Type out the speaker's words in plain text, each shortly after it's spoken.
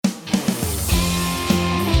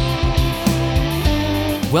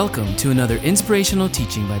Welcome to another inspirational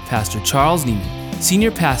teaching by Pastor Charles Neiman,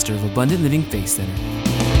 Senior Pastor of Abundant Living Faith Center.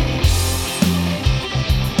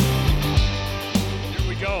 Here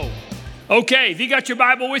we go. Okay, if you got your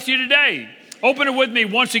Bible with you today, open it with me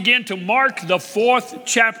once again to Mark, the 4th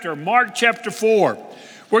chapter, Mark chapter 4.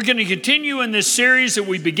 We're going to continue in this series that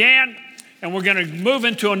we began, and we're going to move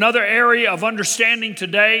into another area of understanding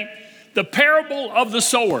today, the parable of the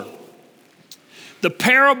sower. The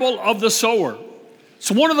parable of the sower. It's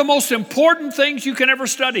one of the most important things you can ever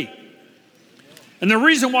study. And the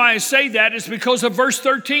reason why I say that is because of verse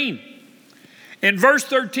 13. In verse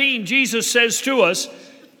 13, Jesus says to us,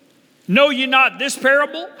 "Know ye not this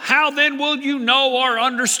parable? How then will you know or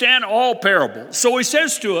understand all parables?" So he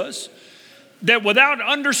says to us that without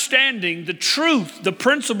understanding the truth, the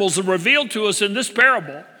principles that are revealed to us in this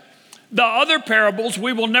parable, the other parables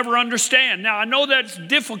we will never understand. Now, I know that's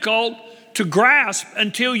difficult to grasp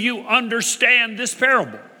until you understand this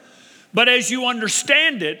parable. But as you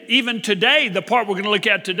understand it, even today, the part we're going to look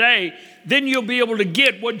at today, then you'll be able to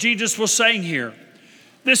get what Jesus was saying here.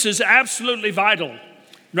 This is absolutely vital,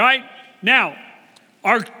 right? Now,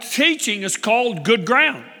 our teaching is called Good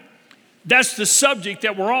Ground. That's the subject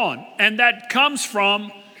that we're on, and that comes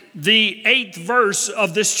from the 8th verse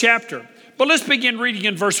of this chapter. But let's begin reading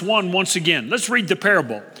in verse 1 once again. Let's read the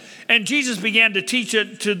parable. "And Jesus began to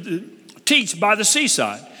teach by the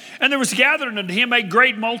seaside. And there was gathered unto him a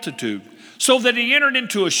great multitude, so that he entered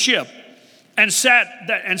into a ship and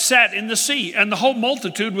sat in the sea. And the whole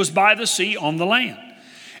multitude was by the sea on the land.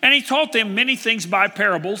 And he taught them many things by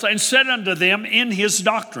parables, and said unto them in his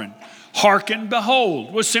doctrine, Hearken,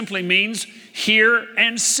 behold," which simply means hear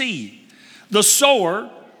and see. "The sower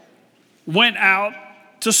went out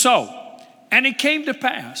to sow. And it came to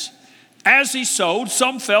pass, as he sowed,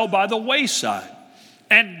 some fell by the wayside,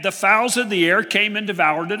 and the fowls of the air came and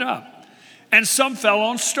devoured it up. And some fell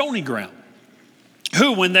on stony ground,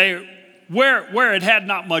 who where it had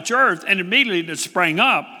not much earth, and immediately it sprang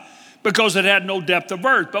up, because it had no depth of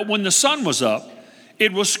earth. But when the sun was up,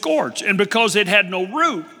 it was scorched, and because it had no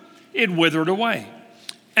root, it withered away.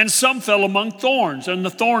 And some fell among thorns, and the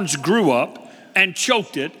thorns grew up and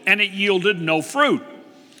choked it, and it yielded no fruit.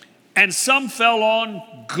 And some fell on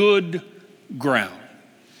good ground,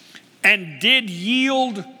 and did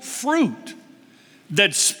yield fruit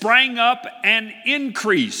that sprang up and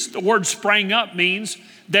increased." The word sprang up means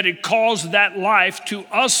that it caused that life to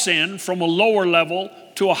ascend from a lower level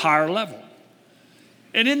to a higher level.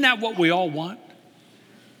 And isn't that what we all want?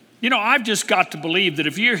 You know, I've just got to believe that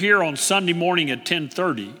if you're here on Sunday morning at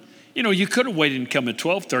 10:30, you could have waited and come at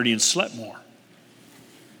 12:30 and slept more.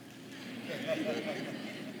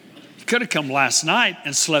 You could have come last night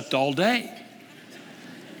and slept all day.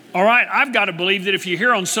 All right, I've got to believe that if you're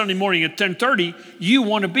here on Sunday morning at 10:30, you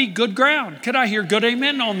want to be good ground. Could I hear good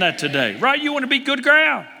amen on that today? Right? You want to be good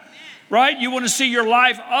ground. Right? You want to see your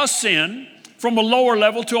life ascend from a lower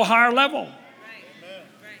level to a higher level.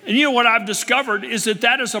 And you know what I've discovered is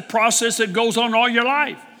that is a process that goes on all your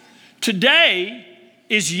life. Today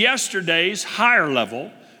is yesterday's higher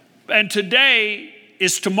level, and today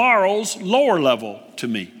is tomorrow's lower level to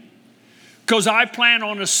me. Because I plan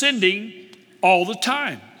on ascending all the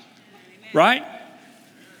time. Right?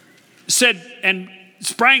 Said, and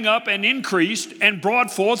sprang up and increased and brought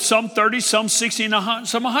forth some 30, some 60, and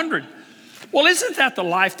some 100. Well, isn't that the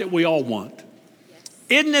life that we all want?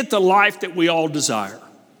 Isn't it the life that we all desire?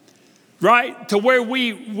 Right? To where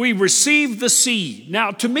we receive the seed.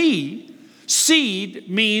 Now, to me, seed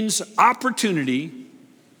means opportunity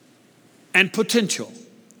and potential.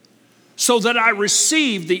 So that I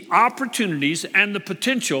receive the opportunities and the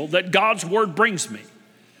potential that God's word brings me.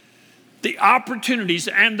 The opportunities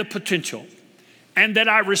and the potential, and that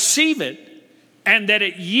I receive it, and that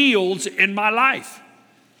it yields in my life,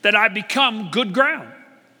 that I become good ground.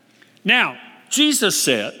 Now, Jesus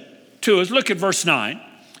said to us, look at verse 9,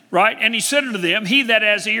 right? "And he said unto them, He that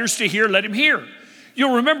has ears to hear, let him hear."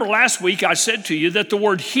 You'll remember last week I said to you that the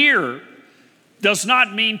word hear does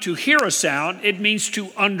not mean to hear a sound, it means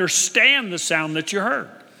to understand the sound that you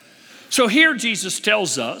heard. So here Jesus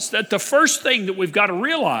tells us that the first thing that we've got to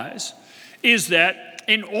realize is that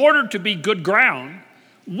in order to be good ground,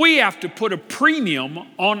 we have to put a premium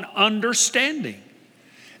on understanding.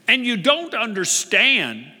 And you don't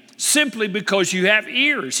understand simply because you have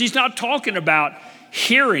ears. He's not talking about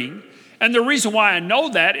hearing. And the reason why I know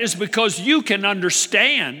that is because you can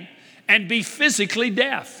understand and be physically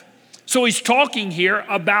deaf. So he's talking here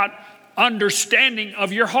about understanding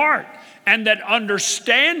of your heart. And that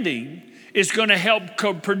understanding is going to help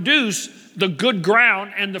produce the good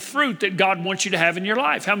ground and the fruit that God wants you to have in your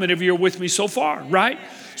life. How many of you are with me so far, right?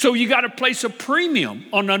 So you got to place a premium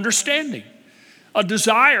on understanding, a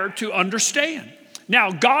desire to understand.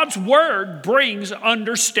 Now, God's word brings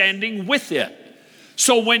understanding with it.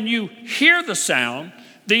 So when you hear the sound,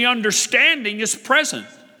 the understanding is present.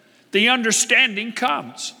 The understanding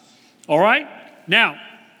comes. All right? Now,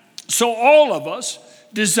 so all of us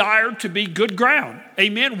desire to be good ground.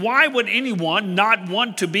 Amen. Why would anyone not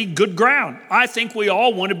want to be good ground? I think we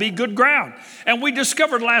all want to be good ground. And we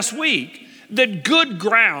discovered last week that good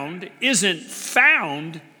ground isn't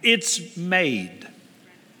found, it's made.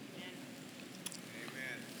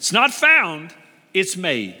 It's not found, it's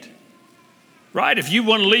made. Right? If you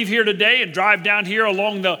want to leave here today and drive down here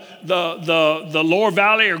along the lower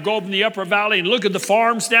valley or go up in the upper valley and look at the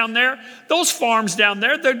farms down there, those farms down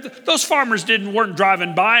there, those farmers weren't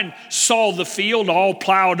driving by and saw the field all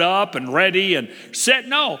plowed up and ready and set.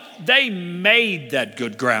 No, they made that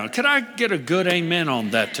good ground. Can I get a good amen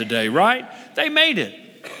on that today, right? They made it.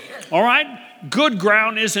 All right? Good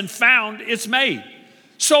ground isn't found, it's made.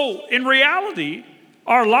 So in reality,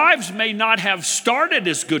 our lives may not have started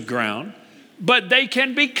as good ground, but they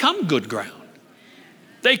can become good ground.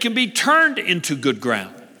 They can be turned into good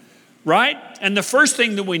ground, right? And the first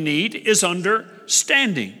thing that we need is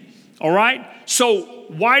understanding, all right? So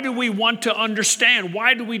why do we want to understand?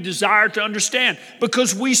 Why do we desire to understand?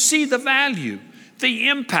 Because we see the value, the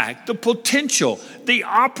impact, the potential, the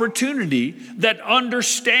opportunity that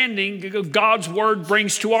understanding of God's word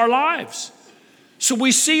brings to our lives. So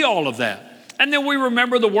we see all of that. And then we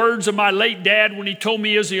remember the words of my late dad when he told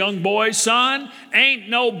me as a young boy, son, ain't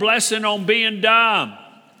no blessing on being dumb.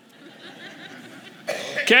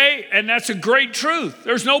 Okay, and that's a great truth.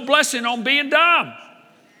 There's no blessing on being dumb.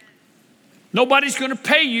 Nobody's going to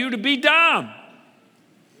pay you to be dumb.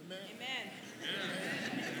 Amen.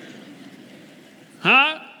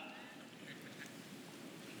 Huh?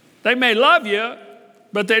 They may love you,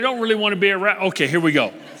 but they don't really want to be around. Okay, here we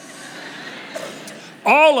go.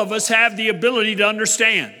 All of us have the ability to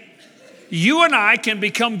understand. You and I can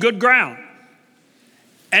become good ground.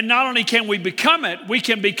 And not only can we become it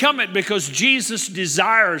because Jesus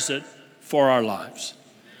desires it for our lives.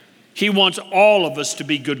 He wants all of us to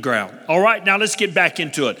be good ground. All right, now let's get back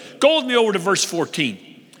into it. Go with me over to verse 14.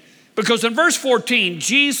 Because in verse 14,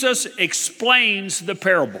 Jesus explains the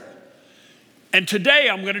parable. And today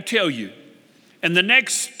I'm going to tell you, in the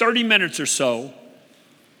next 30 minutes or so,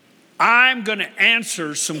 I'm going to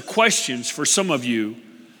answer some questions for some of you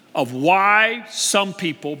of why some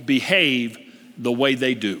people behave the way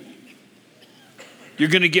they do. You're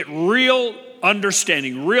going to get real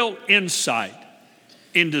understanding, real insight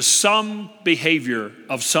into some behavior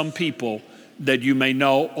of some people that you may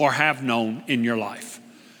know or have known in your life.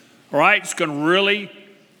 All right? It's going to really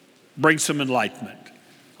bring some enlightenment.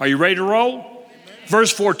 Are you ready to roll?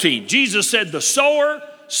 Verse 14, Jesus said, the sower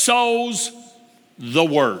sows the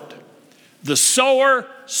word. The sower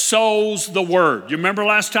sows the word. You remember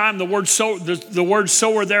last time the word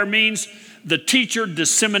sower there means the teacher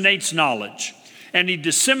disseminates knowledge. And he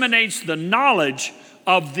disseminates the knowledge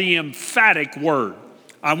of the emphatic word.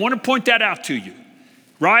 I want to point that out to you,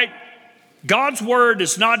 right? God's word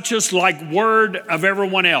is not just like word of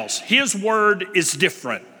everyone else. His word is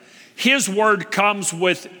different. His word comes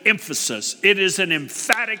with emphasis. It is an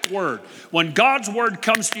emphatic word. When God's word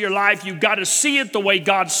comes to your life, you've got to see it the way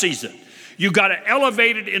God sees it. You got to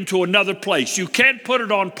elevate it into another place. You can't put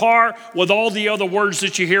it on par with all the other words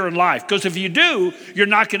that you hear in life. Because if you do, you're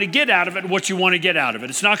not going to get out of it what you want to get out of it.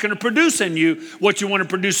 It's not going to produce in you what you want to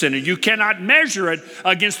produce in it. You cannot measure it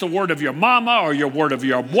against the word of your mama or your word of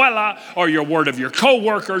your abuela or your word of your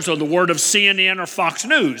coworkers or the word of CNN or Fox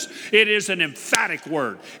News. It is an emphatic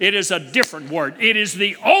word. It is a different word. It is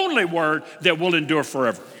the only word that will endure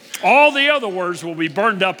forever. All the other words will be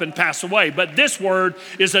burned up and pass away, but this word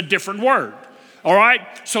is a different word. All right?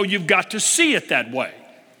 So you've got to see it that way.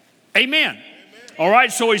 Amen. All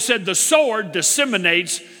right? So he said the sower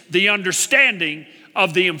disseminates the understanding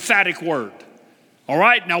of the emphatic word. All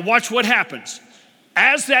right? Now watch what happens.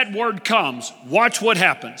 As that word comes, watch what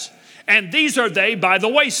happens. And these are they by the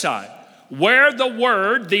wayside, where the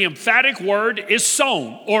word, the emphatic word, is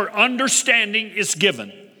sown or understanding is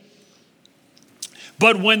given.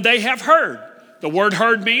 But when they have heard, the word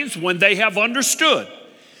heard means when they have understood,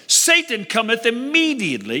 Satan cometh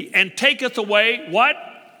immediately and taketh away what?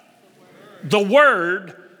 The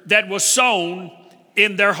word that was sown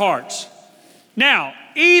in their hearts. Now,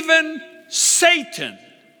 even Satan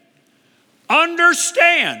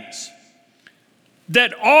understands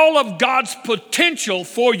that all of God's potential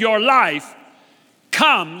for your life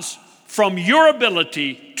comes from your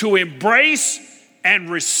ability to embrace and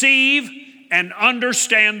receive and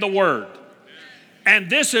understand the word. And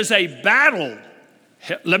this is a battle,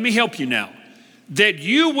 let me help you now, that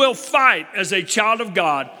you will fight as a child of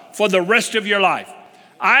God for the rest of your life.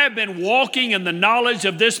 I have been walking in the knowledge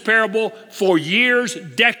of this parable for years,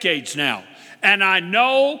 decades now. And I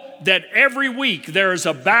know that every week there is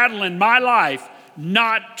a battle in my life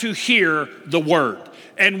not to hear the word.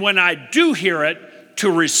 And when I do hear it, to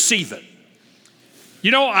receive it. You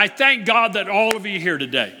know, I thank God that all of you are here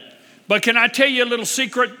today. But can I tell you a little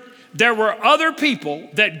secret? There were other people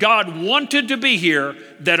that God wanted to be here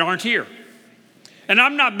that aren't here. And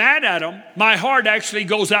I'm not mad at them. My heart actually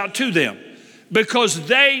goes out to them because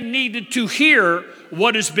they needed to hear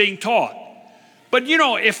what is being taught. But you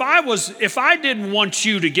know, if I didn't want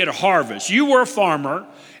you to get a harvest, you were a farmer,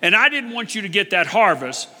 and I didn't want you to get that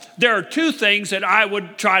harvest, there are two things that I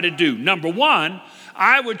would try to do. Number one,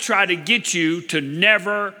 I would try to get you to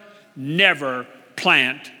never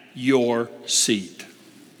plant your seed.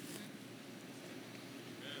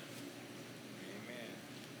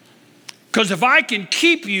 Because if I can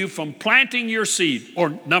keep you from planting your seed,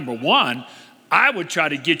 or number one, I would try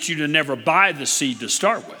to get you to never buy the seed to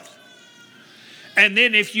start with. And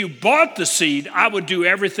then if you bought the seed, I would do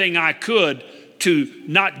everything I could to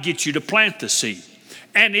not get you to plant the seed.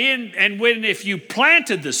 If you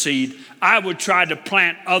planted the seed, I would try to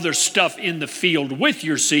plant other stuff in the field with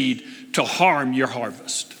your seed to harm your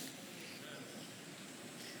harvest.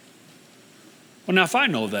 Well, now if I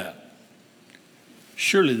know that,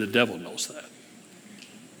 surely the devil knows that.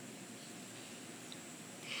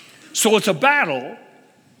 So it's a battle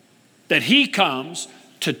that he comes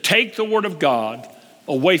to take the word of God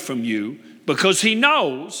away from you because he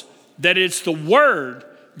knows that it's the word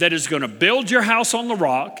that is going to build your house on the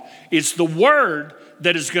rock. It's the word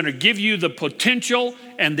that is going to give you the potential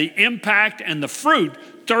and the impact and the fruit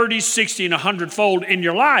 30, 60, and 100-fold in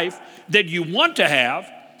your life that you want to have.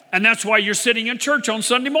 And that's why you're sitting in church on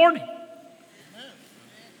Sunday morning.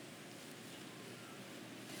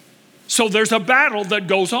 So there's a battle that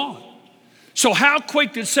goes on. So how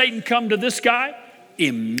quick did Satan come to this guy?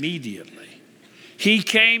 Immediately. He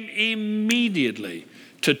came immediately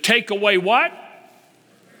to take away what?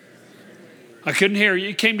 I couldn't hear you.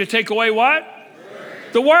 He came to take away what?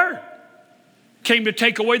 The word. Came to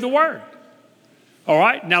take away the word. All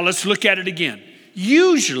right, now let's look at it again.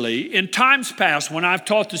 Usually in times past when I've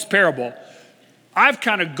taught this parable, I've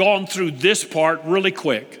kind of gone through this part really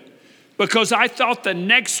quick because I thought the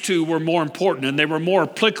next two were more important and they were more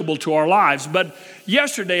applicable to our lives. But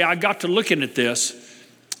yesterday I got to looking at this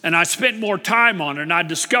and I spent more time on it and I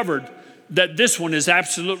discovered that this one is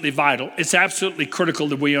absolutely vital. It's absolutely critical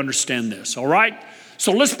that we understand this, all right?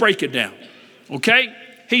 So let's break it down, okay?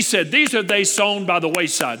 He said, these are they sown by the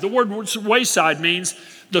wayside. The word wayside means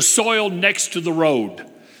the soil next to the road,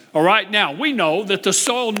 all right? Now, we know that the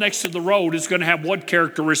soil next to the road is going to have what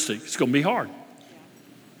characteristic? It's going to be hard.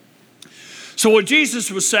 So what Jesus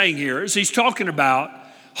was saying here is he's talking about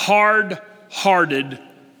hard-hearted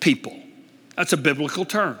people. That's a biblical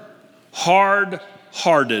term.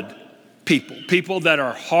 Hard-hearted people. People that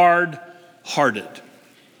are hard-hearted.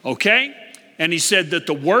 Okay? And he said that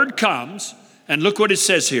the word comes, and look what it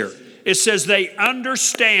says here. It says they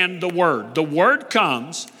understand the word. The word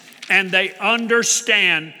comes, and they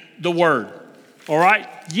understand the word. All right?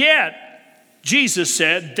 Yet, Jesus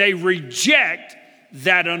said they reject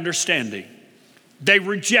that understanding. They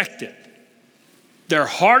reject it. Their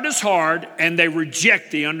heart is hard and they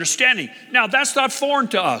reject the understanding. Now, that's not foreign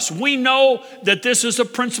to us. We know that this is a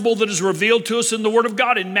principle that is revealed to us in the Word of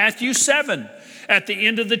God in Matthew 7 at the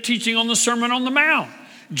end of the teaching on the Sermon on the Mount.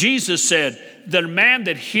 Jesus said, the man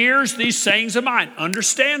that hears these sayings of mine,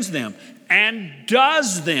 understands them, and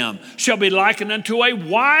does them shall be likened unto a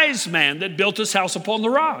wise man that built his house upon the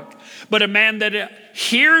rock. But a man that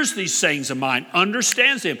hears these sayings of mine,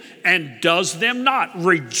 understands them, and does them not,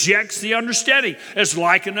 rejects the understanding, is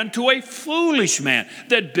likened unto a foolish man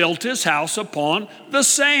that built his house upon the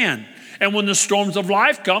sand. And when the storms of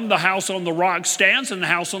life come, the house on the rock stands and the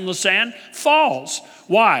house on the sand falls.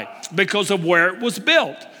 Why? Because of where it was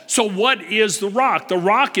built. So what is the rock? The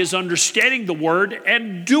rock is understanding the word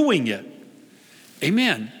and doing it.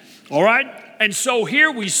 Amen. All right? And so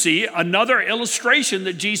here we see another illustration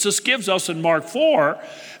that Jesus gives us in Mark 4,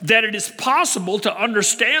 that it is possible to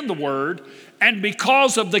understand the word, and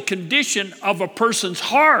because of the condition of a person's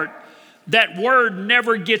heart, that word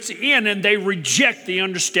never gets in and they reject the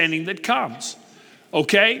understanding that comes.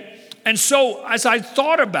 Okay? And so as I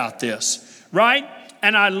thought about this, right,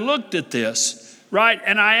 and I looked at this, right,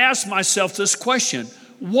 and I asked myself this question: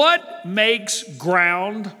 what makes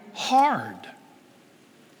ground hard?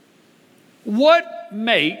 What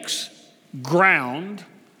makes ground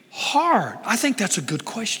hard? I think that's a good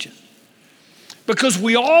question. Because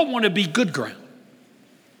we all want to be good ground.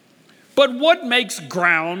 But what makes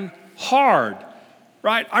ground hard?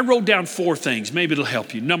 Right? I wrote down 4 things. Maybe it'll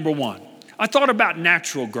help you. Number 1, I thought about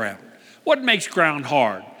natural ground. What makes ground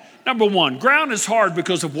hard? Number 1, ground is hard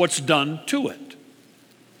because of what's done to it.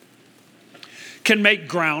 Can make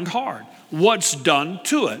ground hard. What's done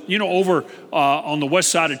to it? You know, over on the west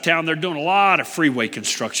side of town, they're doing a lot of freeway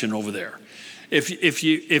construction over there. If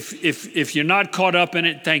you're not caught up in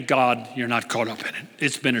it, thank God you're not caught up in it.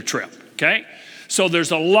 It's been a trip, okay? So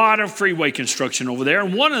there's a lot of freeway construction over there.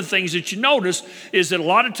 And one of the things that you notice is that a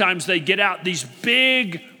lot of times they get out these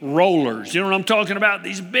big rollers. You know what I'm talking about?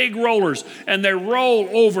 These big rollers. And they roll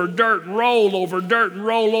over dirt and roll over dirt and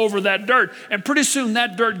roll over that dirt. And pretty soon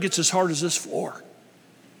that dirt gets as hard as this floor.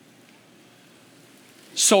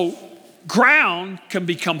 So ground can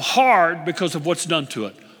become hard because of what's done to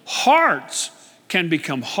it. Hearts can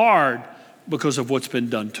become hard because of what's been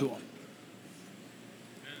done to them.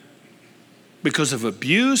 Because of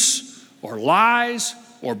abuse or lies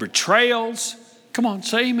or betrayals. Come on,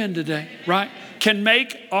 say amen today, right? Can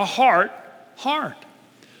make a heart hard.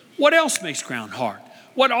 What else makes ground hard?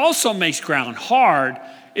 What also makes ground hard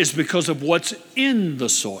is because of what's in the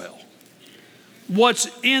soil. What's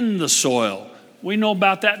in the soil. We know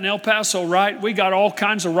about that in El Paso, right? We got all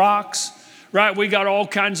kinds of rocks, right? We got all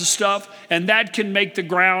kinds of stuff, and that can make the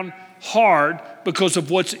ground hard because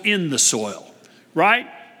of what's in the soil, right?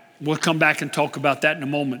 We'll come back and talk about that in a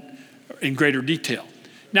moment in greater detail.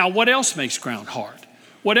 Now, what else makes ground hard?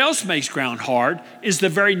 What else makes ground hard is the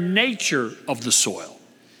very nature of the soil.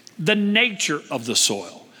 The nature of the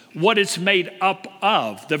soil. What it's made up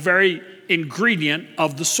of. The very ingredient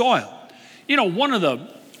of the soil. You know, one of the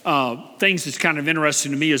things that's kind of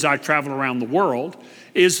interesting to me as I travel around the world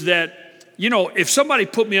is that, you know, if somebody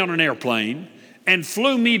put me on an airplane and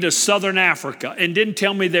flew me to southern Africa and didn't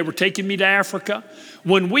tell me they were taking me to Africa,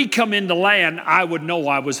 when we come into land, I would know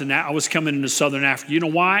I was coming into southern Africa. You know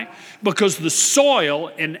why? Because the soil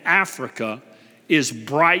in Africa is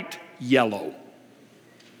bright yellow.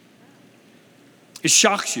 It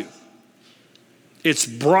shocks you. It's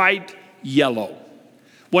bright yellow.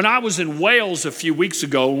 When I was in Wales a few weeks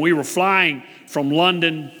ago, we were flying from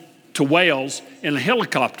London to Wales in a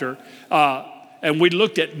helicopter, and we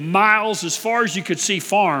looked at miles as far as you could see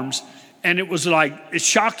farms, and it was like, it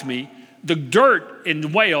shocked me. The dirt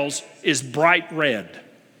in Wales is bright red.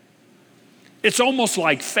 It's almost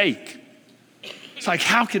like fake. It's like,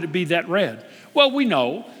 how could it be that red? Well, we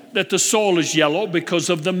know that the soil is yellow because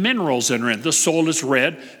of the minerals that are in it. The soil is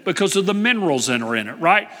red because of the minerals that are in it,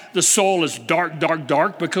 right? The soil is dark, dark,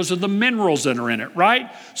 dark because of the minerals that are in it,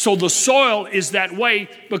 right? So the soil is that way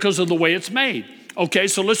because of the way it's made. Okay,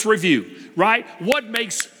 so let's review, right? What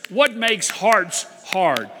makes hearts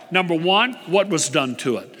hard? Number 1, what was done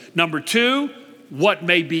to it. Number 2, what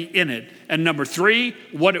may be in it. And number 3,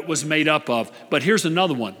 what it was made up of. But here's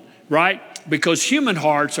another one, right? Because human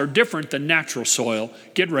hearts are different than natural soil.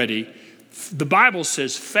 Get ready. The Bible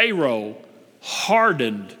says Pharaoh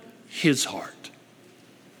hardened his heart.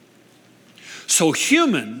 So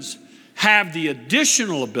humans have the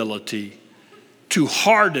additional ability to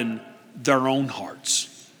harden their own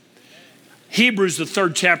hearts. Hebrews, the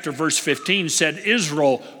 3rd chapter, verse 15 said,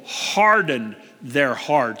 Israel hardened their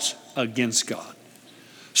hearts against God.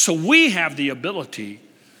 So we have the ability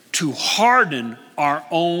to harden our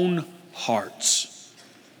own hearts.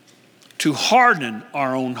 To harden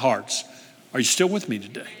our own hearts. Are you still with me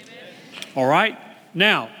today? All right.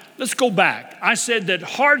 Now, let's go back. I said that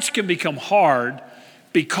hearts can become hard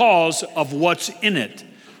because of what's in it.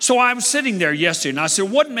 So I was sitting there yesterday and I said,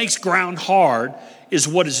 what makes ground hard is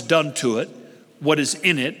what is done to it, what is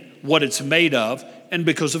in it, what it's made of, and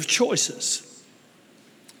because of choices.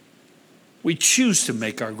 We choose to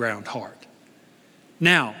make our ground hard.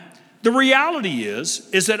 Now, the reality is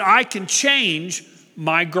that I can change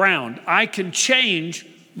my ground. I can change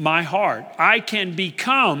my heart. I can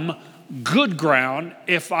become good ground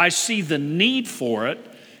if I see the need for it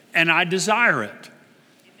and I desire it.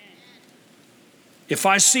 If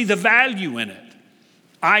I see the value in it,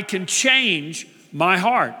 I can change my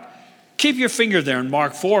heart. Keep your finger there in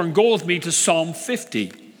Mark 4 and go with me to Psalm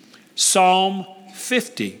 50. Psalm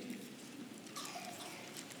 50.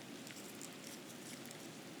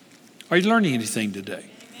 Are you learning anything today?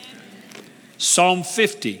 Psalm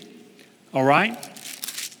 50. All right?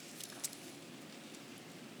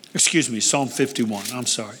 Excuse me, Psalm 51. I'm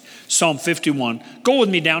sorry. Psalm 51. Go with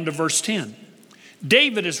me down to verse 10.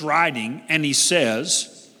 David is writing and he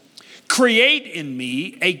says, Create in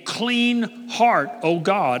me a clean heart, O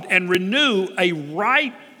God, and renew a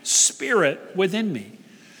right spirit within me.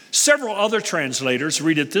 Several other translators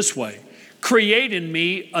read it this way: create in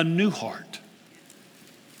me a new heart.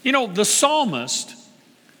 You know, the psalmist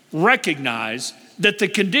recognized that the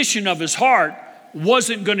condition of his heart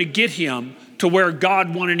wasn't going to get him to where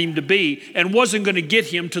God wanted him to be, and wasn't going to get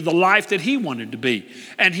him to the life that he wanted to be.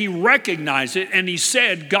 And he recognized it, and he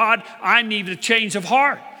said, God, I need a change of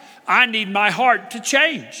heart. I need my heart to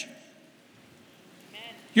change.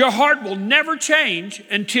 Your heart will never change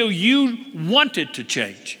until you want it to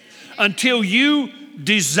change, until you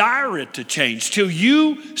desire it to change, till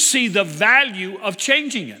you see the value of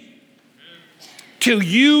changing it, till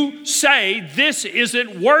you say, this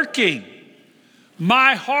isn't working.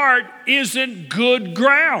 My heart isn't good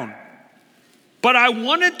ground, but I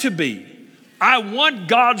want it to be. I want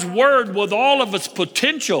God's word with all of its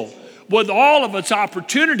potential, with all of its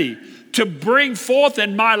opportunity to bring forth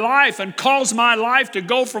in my life and cause my life to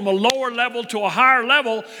go from a lower level to a higher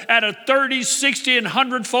level at a 30, 60, and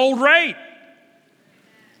 100-fold rate.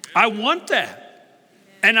 I want that,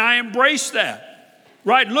 and I embrace that.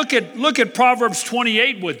 Right? Look at Proverbs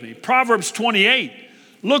 28 with me. Proverbs 28.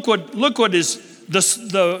 Look what is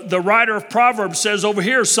the writer of Proverbs says over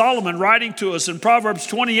here, Solomon writing to us in Proverbs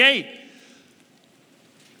 28.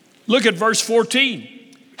 Look at verse 14.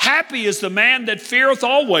 Happy is the man that feareth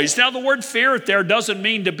always. Now the word feareth there doesn't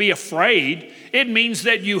mean to be afraid. It means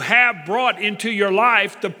that you have brought into your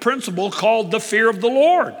life the principle called the fear of the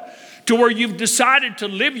Lord, to where you've decided to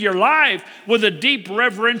live your life with a deep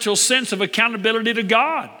reverential sense of accountability to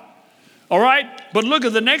God. All right? But look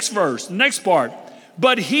at the next verse, the next part.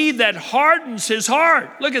 But he that hardens his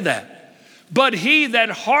heart, look at that. But he that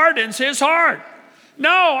hardens his heart. No,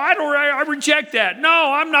 I reject that. No,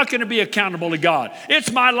 I'm not going to be accountable to God.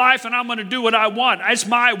 It's my life and I'm going to do what I want. It's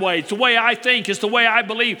my way. It's the way I think. It's the way I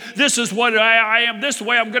believe. This is what I am. This is the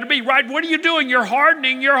way I'm going to be. Right? What are you doing? You're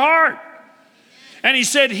hardening your heart. And he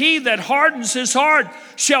said, he that hardens his heart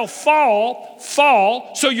shall fall.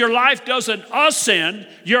 So your life doesn't ascend,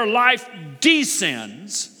 your life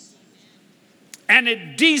descends. And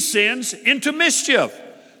it descends into mischief.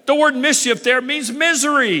 The word mischief there means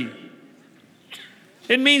misery.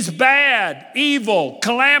 It means bad, evil,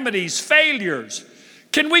 calamities, failures.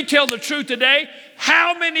 Can we tell the truth today?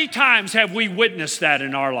 How many times have we witnessed that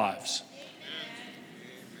in our lives?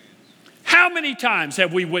 How many times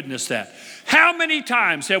have we witnessed that? How many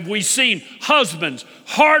times have we seen husbands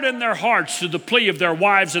harden their hearts to the plea of their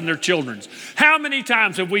wives and their children? How many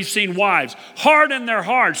times have we seen wives harden their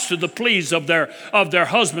hearts to the pleas of their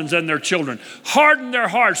husbands and their children? Harden their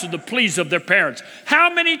hearts to the pleas of their parents. How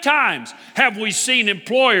many times have we seen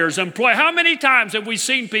employers employ? How many times have we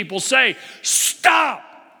seen people say, stop,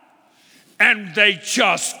 and they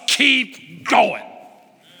just keep going?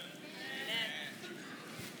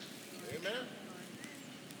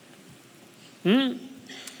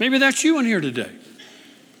 Maybe that's you in here today.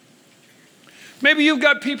 Maybe you've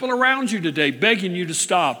got people around you today begging you to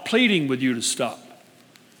stop, pleading with you to stop.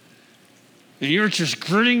 And you're just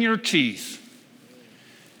gritting your teeth,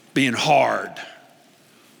 being hard-hearted.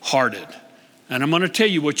 And I'm going to tell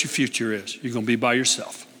you what your future is. You're going to be by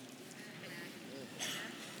yourself.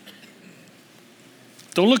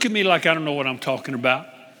 Don't look at me like I don't know what I'm talking about.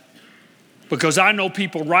 Because I know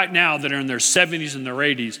people right now that are in their 70s and their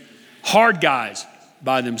 80s, hard guys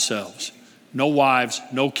by themselves. No wives,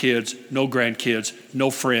 no kids, no grandkids, no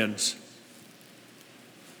friends.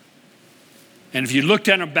 And if you looked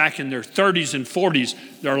at them back in their 30s and 40s,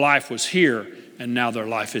 their life was here, and now their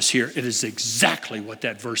life is here. It is exactly what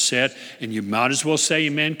that verse said, and you might as well say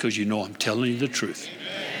amen, because you know I'm telling you the truth.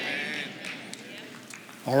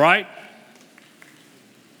 All right?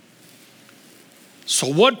 So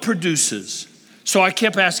what produces? So I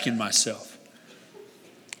kept asking myself,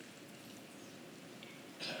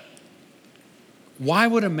 why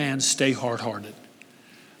would a man stay hard-hearted?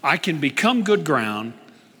 I can become good ground,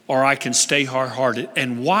 or I can stay hard-hearted.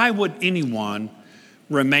 And why would anyone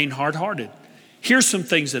remain hard-hearted? Here's some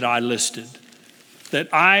things that I listed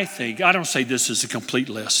that I think, I don't say this is a complete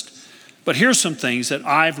list, but here's some things that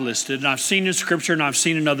I've listed, and I've seen in Scripture and I've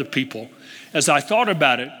seen in other people, as I thought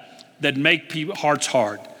about it, that make hearts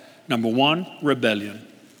hard. Number one, rebellion.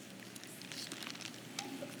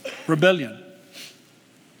 Rebellion.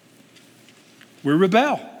 We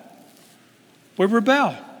rebel. We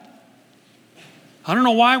rebel. I don't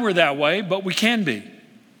know why we're that way, but we can be.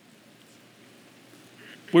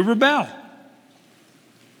 We rebel.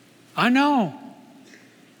 I know.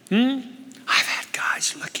 I've had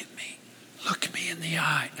guys look at me in the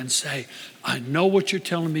eye and say, I know what you're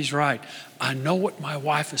telling me is right. I know what my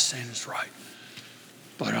wife is saying is right.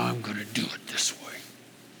 But I'm going to do it this way.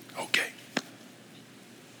 Okay.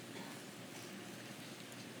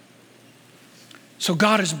 So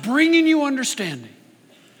God is bringing you understanding,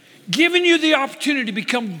 giving you the opportunity to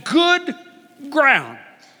become good ground,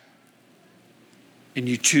 and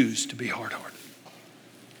you choose to be hard-hearted.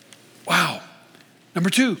 Wow.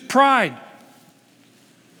 Number 2, pride.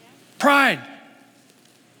 Pride.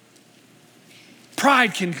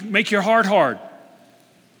 Pride can make your heart hard.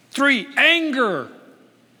 3, anger.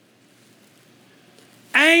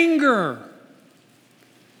 Anger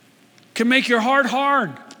can make your heart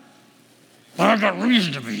hard. Well, I've got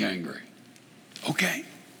reason to be angry. Okay.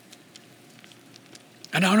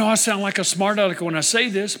 And I know I sound like a smart aleck when I say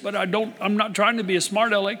this, but I'm not trying to be a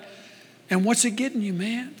smart aleck. And what's it getting you,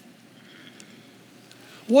 man?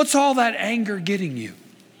 What's all that anger getting you?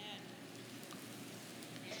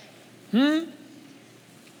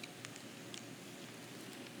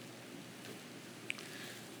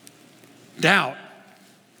 Doubt.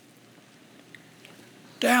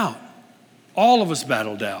 Doubt. All of us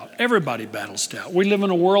battle doubt. Everybody battles doubt. We live in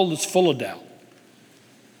a world that's full of doubt.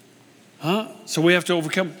 So we have to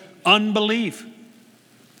overcome unbelief.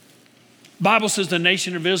 Bible says the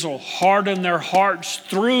nation of Israel hardened their hearts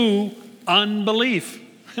through unbelief.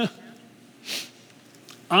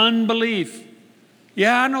 Unbelief.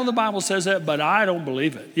 Yeah, I know the Bible says that, but I don't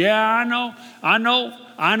believe it. Yeah, I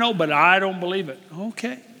know, but I don't believe it.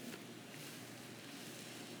 Okay.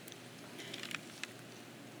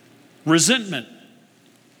 Resentment.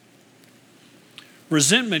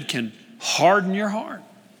 Resentment can harden your heart.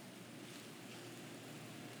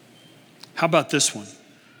 How about this one?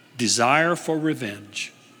 Desire for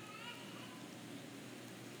revenge.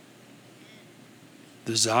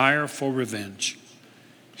 Desire for revenge.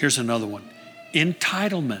 Here's another one.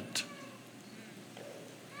 Entitlement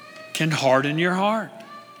can harden your heart.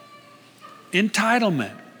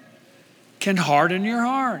 Entitlement can harden your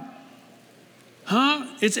heart.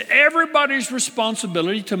 It's everybody's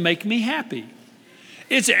responsibility to make me happy.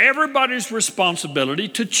 It's everybody's responsibility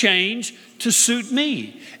to change to suit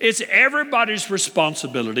me. It's everybody's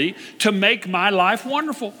responsibility to make my life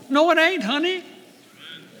wonderful. No, it ain't, honey.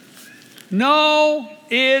 No,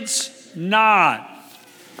 it's not.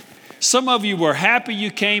 Some of you were happy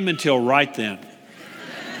you came until right then.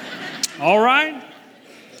 All right?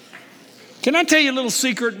 Can I tell you a little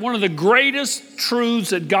secret? One of the greatest truths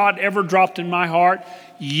that God ever dropped in my heart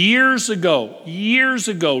years ago,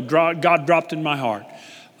 God dropped in my heart.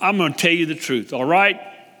 I'm going to tell you the truth, all right?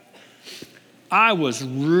 I was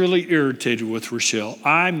really irritated with Rochelle.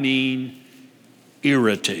 I mean,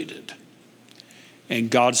 irritated. And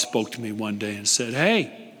God spoke to me one day and said,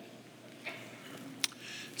 hey,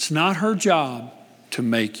 it's not her job to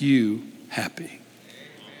make you happy.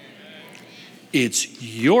 It's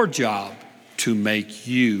your job to make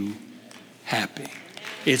you happy.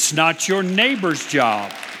 It's not your neighbor's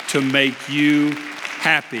job to make you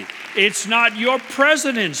happy. It's not your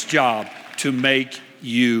president's job to make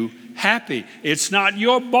you happy. It's not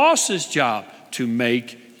your boss's job to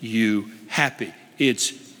make you happy.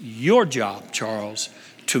 It's your job, Charles,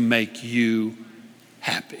 to make you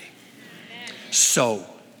happy. So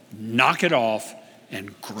knock it off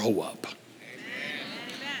and grow up.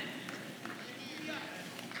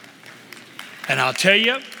 And I'll tell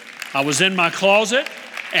you, I was in my closet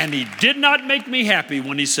and he did not make me happy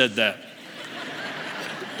when he said that.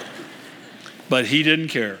 But he didn't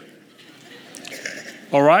care.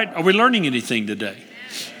 All right? Are we learning anything today?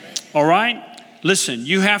 All right? Listen,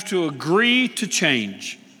 you have to agree to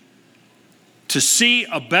change, to see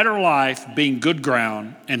a better life being good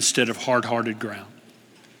ground instead of hard-hearted ground.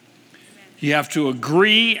 You have to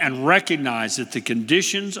agree and recognize that the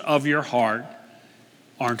conditions of your heart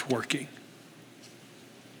aren't working.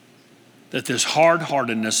 That this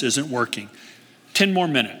hard-heartedness isn't working. 10 more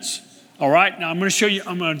minutes. All right? Now I'm going to show you,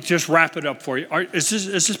 I'm going to just wrap it up for you. Has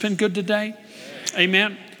this been good today?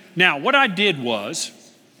 Amen. Now, what I did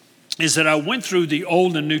is that I went through the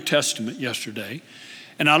Old and New Testament yesterday,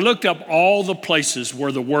 and I looked up all the places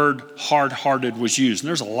where the word hard-hearted was used. And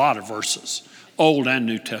there's a lot of verses, Old and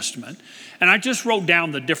New Testament. And I just wrote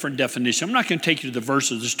down the different definitions. I'm not going to take you to the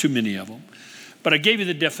verses. There's too many of them. But I gave you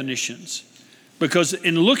the definitions. Because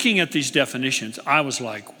in looking at these definitions, I was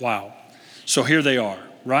like, wow. So here they are,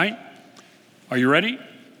 right? Are you ready?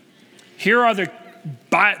 Here are the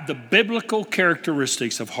biblical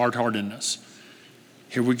characteristics of hard-heartedness.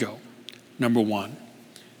 Here we go. Number 1,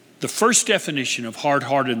 the first definition of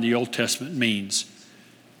hard-hearted in the Old Testament means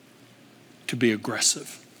to be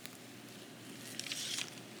aggressive.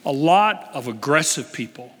 A lot of aggressive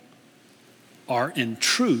people are in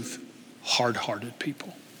truth hard-hearted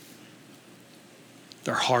people.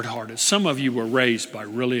 They're hard-hearted. Some of you were raised by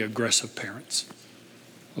really aggressive parents.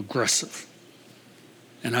 Aggressive.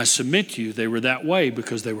 And I submit to you, they were that way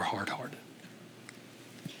because they were hard-hearted.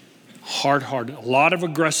 Hard-hearted. A lot of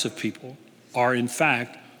aggressive people are, in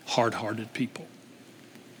fact, hard-hearted people.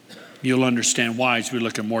 You'll understand why as we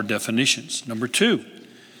look at more definitions. Number 2,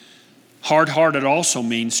 hard-hearted also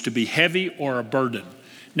means to be heavy or a burden.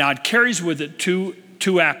 Now, it carries with it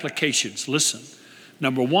two applications. Listen.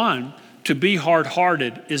 Number 1, to be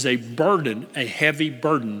hard-hearted is a burden, a heavy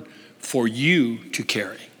burden for you to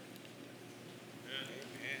carry.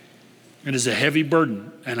 It is a heavy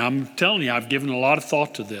burden. And I'm telling you, I've given a lot of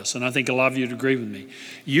thought to this, and I think a lot of you would agree with me.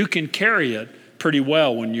 You can carry it pretty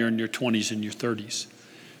well when you're in your 20s and your 30s.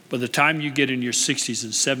 By the time you get in your 60s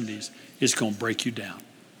and 70s, it's going to break you down.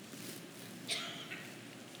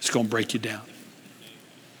 It's going to break you down.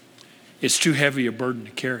 It's too heavy a burden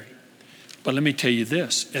to carry. But let me tell you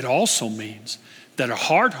this, it also means that a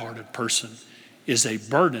hard-hearted person is a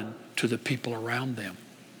burden to the people around them.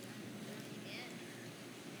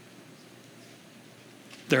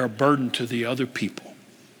 They're a burden to the other people.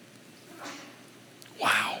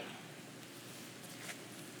 Wow.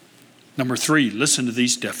 Number 3, listen to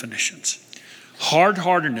these definitions.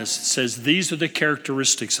 Hard-heartedness says these are the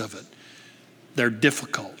characteristics of it. They're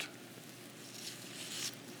difficult.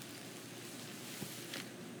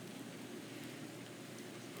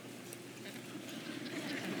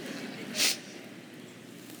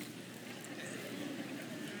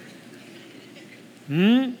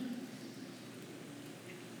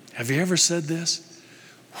 Have you ever said this?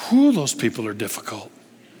 Whew, those people are difficult.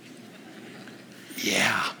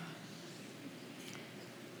 Yeah.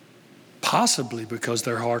 Possibly because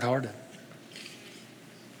they're hard-hearted.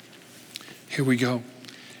 Here we go.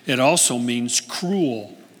 It also means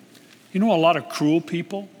cruel. You know, a lot of cruel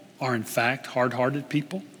people are in fact hard-hearted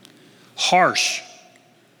people. Harsh.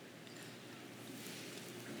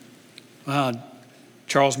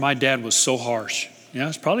 Charles, my dad was so harsh. Yeah,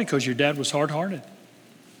 it's probably because your dad was hard-hearted.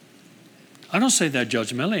 I don't say that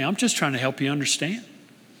judgmentally. I'm just trying to help you understand.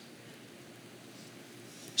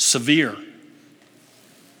 Severe.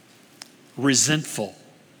 Resentful.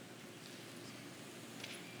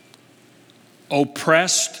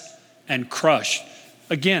 Oppressed and crushed.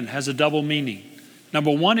 Again, has a double meaning.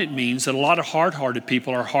 Number 1, it means that a lot of hard-hearted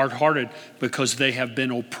people are hard-hearted because they have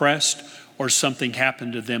been oppressed or something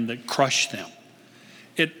happened to them that crushed them.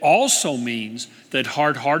 It also means that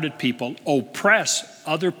hard-hearted people oppress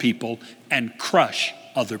other people and crush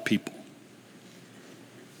other people.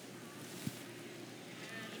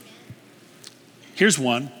 Here's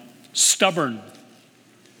one, stubborn.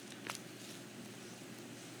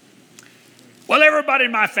 Well, everybody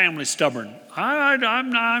in my family is stubborn.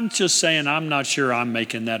 I'm just saying, I'm not sure I'm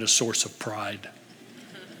making that a source of pride.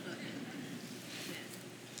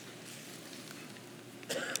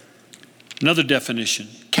 Another definition,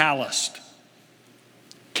 calloused.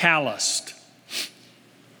 Calloused.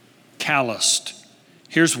 Calloused.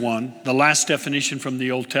 Here's one, the last definition from the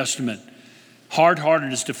Old Testament.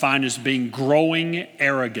 Hard-hearted is defined as being growing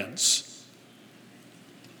arrogance.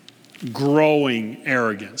 Growing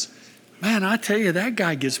arrogance. Man, I tell you, that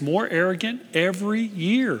guy gets more arrogant every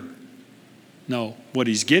year. No, what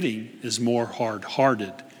he's getting is more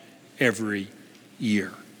hard-hearted every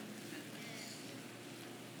year.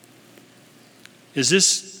 Is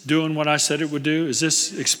this doing what I said it would do? Is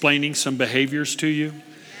this explaining some behaviors to you?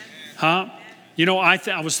 Huh? You know, I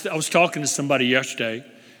was talking to somebody yesterday,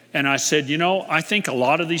 and I said, you know, I think a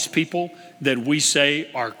lot of these people that we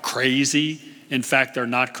say are crazy, in fact, they're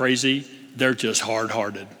not crazy, they're just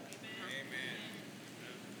hard-hearted.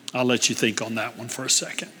 I'll let you think on that one for a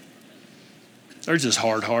second. They're just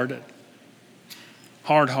hard-hearted.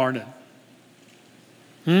 Hard-hearted.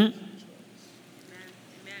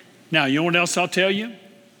 Now, you know what else I'll tell you?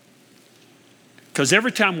 Because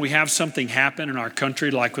every time we have something happen in our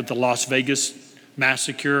country, like with the Las Vegas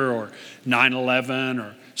massacre or 9/11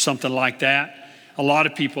 or something like that, a lot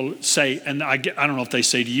of people say, and I don't know if they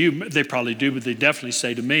say to you, they probably do, but they definitely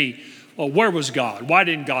say to me, well, where was God? Why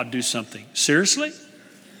didn't God do something? Seriously?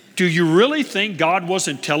 Do you really think God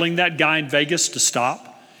wasn't telling that guy in Vegas to stop?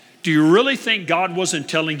 Do you really think God wasn't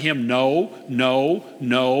telling him no, no,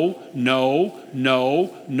 no, no,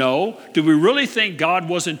 no, no? Do we really think God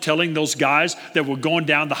wasn't telling those guys that were going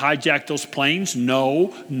down to hijack those planes?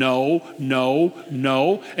 No, no, no,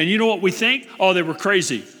 no. And you know what we think? Oh, they were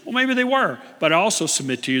crazy. Well, maybe they were, but I also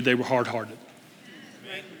submit to you they were hard-hearted.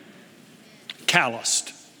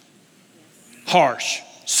 Calloused, harsh,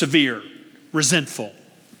 severe, resentful.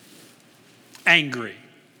 angry.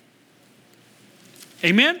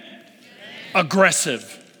 Amen?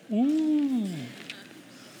 Aggressive. Ooh.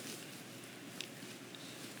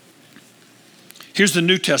 Here's the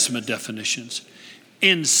New Testament definitions.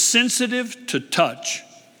 Insensitive to touch.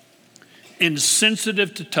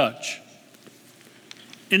 Insensitive to touch.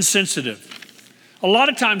 Insensitive. A lot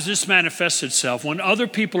of times this manifests itself when other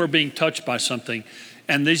people are being touched by something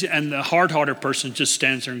and the hard-hearted person just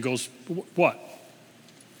stands there and goes, what?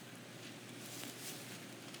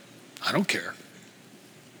 I don't care.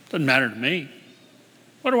 Doesn't matter to me.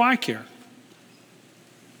 What do I care?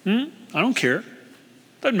 I don't care.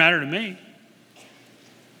 Doesn't matter to me.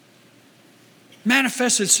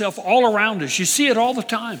 Manifests itself all around us. You see it all the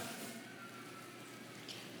time.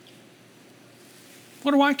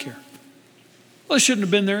 What do I care? Well, it shouldn't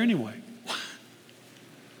have been there anyway.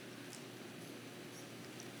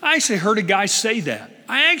 I actually heard a guy say that.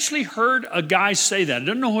 I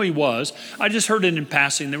don't know who he was. I just heard it in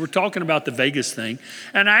passing. They were talking about the Vegas thing.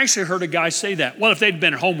 And I actually heard a guy say that. Well, if they'd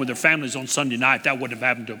been at home with their families on Sunday night, that wouldn't have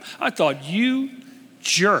happened to them. I thought, you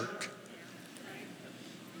jerk.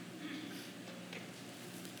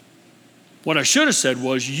 What I should have said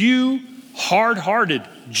was, you hard-hearted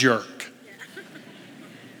jerk.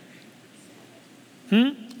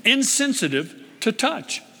 Insensitive to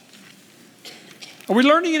touch. Are we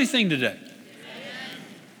learning anything today?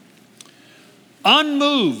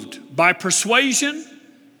 Unmoved by persuasion,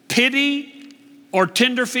 pity, or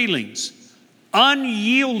tender feelings.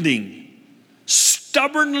 Unyielding,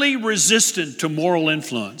 stubbornly resistant to moral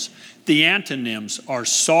influence. The antonyms are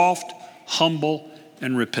soft, humble,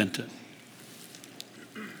 and repentant.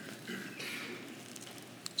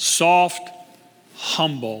 Soft,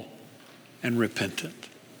 humble, and repentant.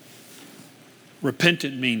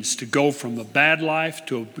 Repentant means to go from a bad life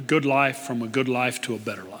to a good life, from a good life to a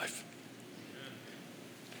better life.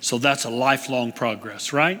 So that's a lifelong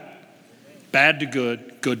progress, right? Bad to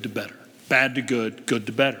good, good to better. Bad to good, good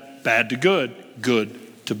to better. Bad to good,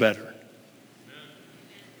 good to better.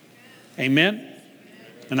 Amen?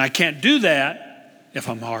 And I can't do that if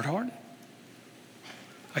I'm hard-hearted.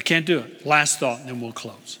 I can't do it. Last thought, and then we'll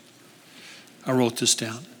close. I wrote this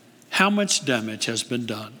down. How much damage has been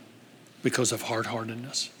done because of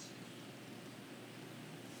hard-heartedness?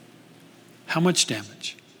 How much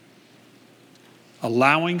damage?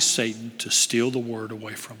 Allowing Satan to steal the word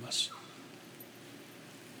away from us.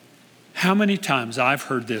 How many times I've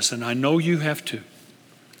heard this, and I know you have too.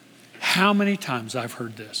 How many times I've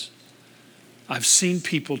heard this. I've seen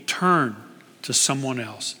people turn to someone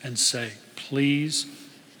else and say, please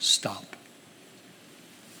stop.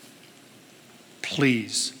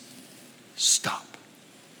 Please stop.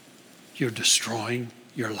 You're destroying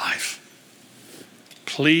your life.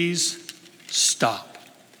 Please stop.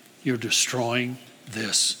 You're destroying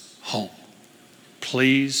this home.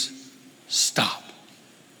 Please stop.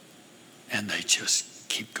 And they just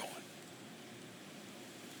keep going.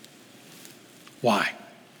 Why?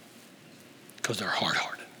 Because they're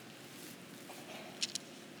hard-hearted.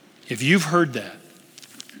 If you've heard that,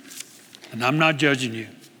 and I'm not judging you,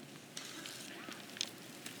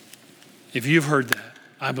 if you've heard that,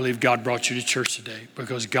 I believe God brought you to church today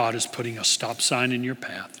because God is putting a stop sign in your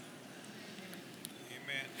path.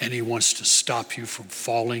 Amen. And He wants to stop you from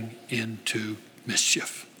falling into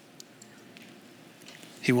mischief.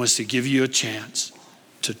 He wants to give you a chance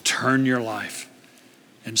to turn your life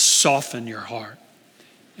and soften your heart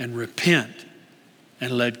and repent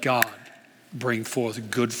and let God bring forth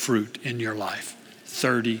good fruit in your life,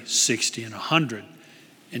 30, 60, and 100.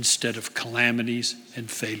 Instead of calamities and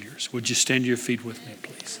failures. Would you stand to your feet with me,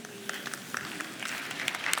 please?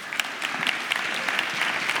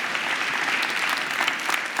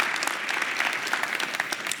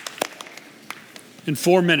 In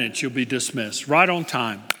 4 minutes, you'll be dismissed, right on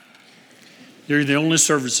time. You're the only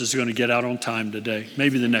service that's going to get out on time today,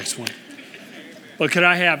 maybe the next one. But could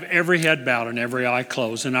I have every head bowed and every eye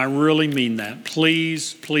closed? And I really mean that.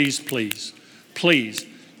 Please, please, please, please.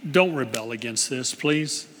 Don't rebel against this,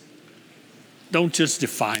 please. Don't just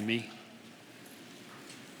defy me.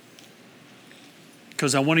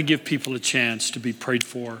 Because I want to give people a chance to be prayed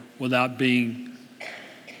for without being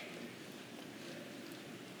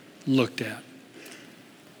looked at.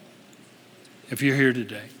 If you're here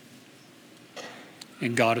today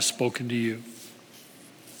and God has spoken to you,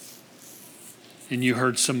 and you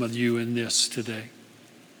heard some of you in this today,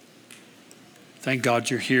 thank God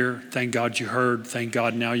you're here. Thank God you heard. Thank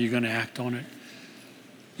God now you're going to act on it.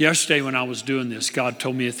 Yesterday when I was doing this, God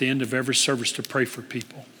told me at the end of every service to pray for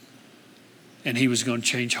people. And He was going to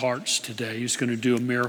change hearts today. He was going to do a miracle.